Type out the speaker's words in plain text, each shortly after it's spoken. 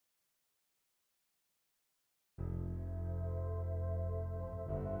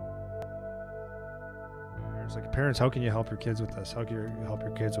parents. Like parents, how can you help your kids with this? How can you help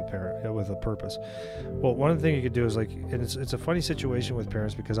your kids with a purpose? Well, one of the things you could do is like, and it's a funny situation with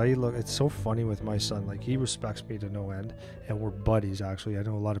parents because it's so funny with my son. Like he respects me to no end, and we're buddies. Actually, I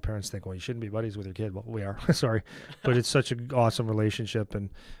know a lot of parents think, well, you shouldn't be buddies with your kid. Well, we are. Sorry, but it's such an awesome relationship,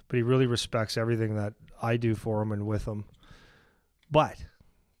 but he really respects everything that I do for him and with him. But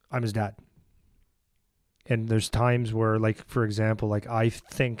I'm his dad. And there's times where, like, for example, like I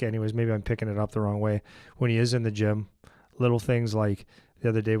think anyways, maybe I'm picking it up the wrong way. When he is in the gym, little things like the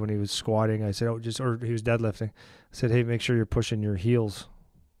other day when he was squatting, I said, or he was deadlifting. I said, hey, make sure you're pushing your heels.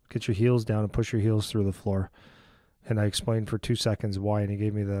 Get your heels down and push your heels through the floor. And I explained for 2 seconds why, and he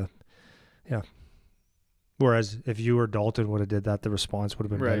gave me Whereas if you or Dalton would have did that, the response would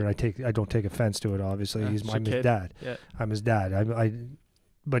have been better. And I don't take offense to it, obviously. I'm his dad. Yeah. I'm his dad.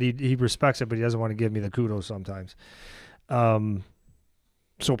 But he respects it, but he doesn't want to give me the kudos sometimes. So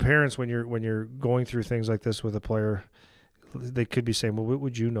parents, when you're going through things like this with a player, they could be saying, well, what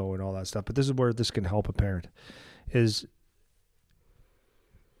would you know and all that stuff. But this is where this can help a parent, is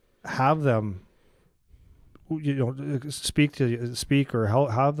have them, speak or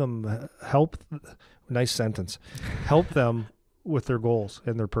have them help. Nice sentence. Help them with their goals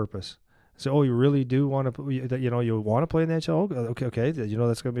and their purpose. So, oh, you really do want to, you want to play in the NHL? Okay.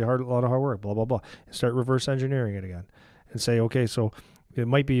 That's going to be a lot of hard work, blah, blah, blah. And start reverse engineering it again and say, okay, so it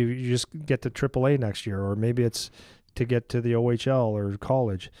might be you just get to AAA next year, or maybe it's to get to the OHL or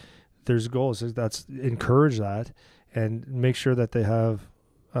college. There's goals. Encourage that and make sure that they have,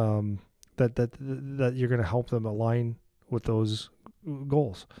 that you're going to help them align with those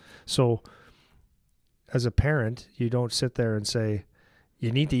goals. So as a parent, you don't sit there and say,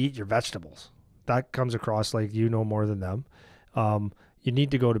 you need to eat your vegetables. That comes across like you know more than them. You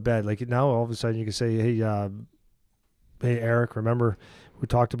need to go to bed. Like now, all of a sudden, you can say, hey, Eric, remember we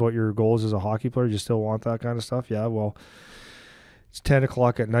talked about your goals as a hockey player? You still want that kind of stuff? Yeah, well, it's 10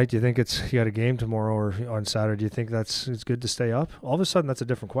 o'clock at night. Do you think you got a game tomorrow or on Saturday? Do you think it's good to stay up? All of a sudden, that's a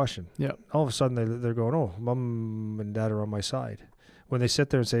different question. Yeah. All of a sudden, they're going, oh, mom and dad are on my side. When they sit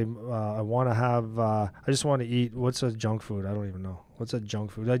there and say, I just want to eat, what's a junk food? I don't even know. What's a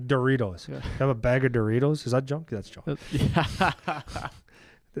junk food? Like Doritos. Yeah. You have a bag of Doritos? Is that junk? That's junk. Yeah.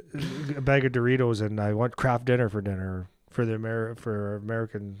 A bag of Doritos, and I want Kraft dinner for dinner. For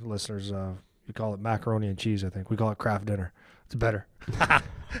American listeners, we call it macaroni and cheese, I think. We call it Kraft dinner. It's better. But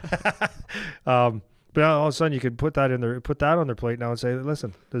all of a sudden, you could put that on their plate now and say,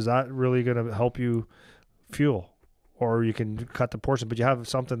 listen, is that really going to help you fuel? Or you can cut the portion, but you have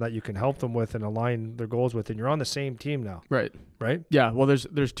something that you can help them with and align their goals with, and you're on the same team now. Right? Yeah. Well,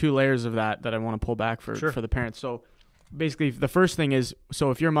 there's two layers of that I want to pull back for the parents. So basically, the first thing is, so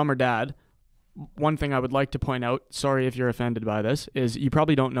if you're mom or dad, one thing I would like to point out, sorry if you're offended by this, is you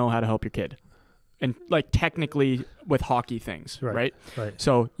probably don't know how to help your kid. And like technically with hockey things, right?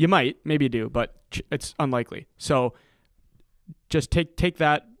 So you might, maybe you do, but it's unlikely. So just take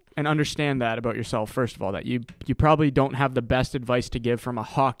that and understand that about yourself, first of all, that you probably don't have the best advice to give from a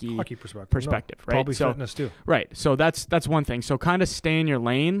hockey perspective, no, right? Probably fitness too. Right. So that's one thing. So kind of stay in your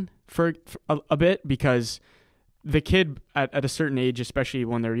lane for a bit, because the kid at a certain age, especially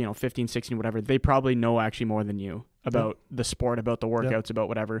when they're 15, 16, whatever, they probably know actually more than you about the sport, about the workouts, about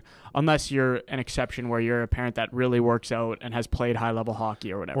whatever, unless you're an exception where you're a parent that really works out and has played high level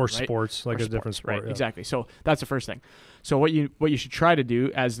hockey or whatever, or right? sports, like a different sport, right? Yeah. Exactly. So that's the first thing. So what you should try to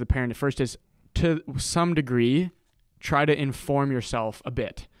do as the parent at first is, to some degree, try to inform yourself a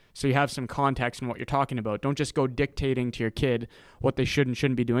bit, so you have some context in what you're talking about. Don't just go dictating to your kid what they should and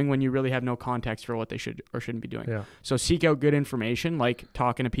shouldn't be doing when you really have no context for what they should or shouldn't be doing. Yeah. So seek out good information, like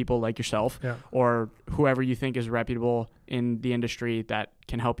talking to people like yourself or whoever you think is reputable in the industry that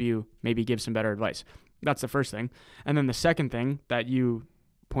can help you maybe give some better advice. That's the first thing. And then the second thing that you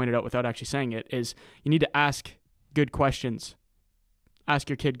pointed out without actually saying it is, you need to ask good questions. Ask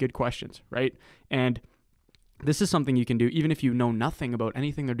your kid good questions, right? And this is something you can do even if you know nothing about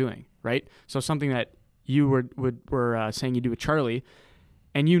anything they're doing, right? So something that you were saying you do with Charlie,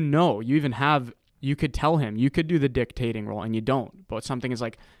 and you could tell him, you could do the dictating role, and you don't. But something is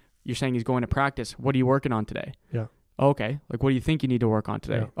like, you're saying he's going to practice. What are you working on today? Yeah. Oh, okay. Like, what do you think you need to work on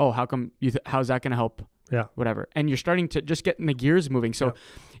today? Yeah. Oh, how come how's that going to help? Yeah. Whatever. And you're starting to just get the gears moving. So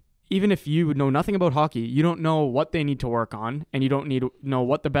even if you know nothing about hockey, you don't know what they need to work on, and you don't need to know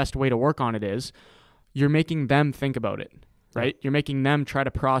what the best way to work on it is. You're making them think about it, right? You're making them try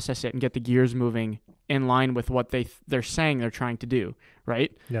to process it and get the gears moving in line with what they're saying they're trying to do,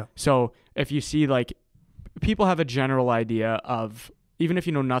 right? Yeah. So if you see, like, people have a general idea of, even if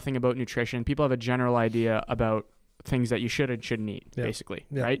you know nothing about nutrition, people have a general idea about things that you should and shouldn't eat, basically,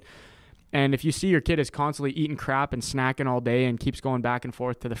 right? And if you see your kid is constantly eating crap and snacking all day and keeps going back and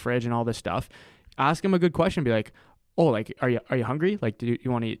forth to the fridge and all this stuff, ask him a good question. Be like, oh, like, are you hungry? Like, do you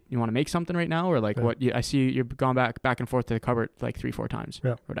want to make something right now? Or like, what? I see you've gone back and forth to the cupboard like 3-4 times,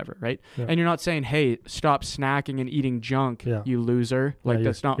 or whatever, right? Yeah. And you're not saying, hey, stop snacking and eating junk, you loser. Like,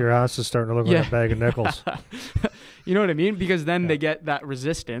 that's not. Your ass is starting to look like a bag of nickels. You know what I mean? Because then they get that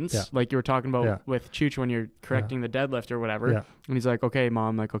resistance, like you were talking about with Chooch when you're correcting the deadlift or whatever. Yeah. And he's like, okay,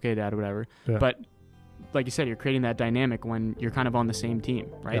 mom, like, okay, dad, whatever. Yeah. But like you said, you're creating that dynamic when you're kind of on the same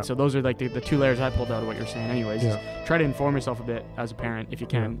team, right? Yeah. So those are like the 2 layers I pulled out of what you're saying anyways. Is try to inform yourself a bit as a parent if you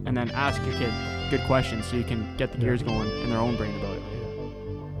can, and then ask your kid good questions so you can get the gears going in their own brain about it.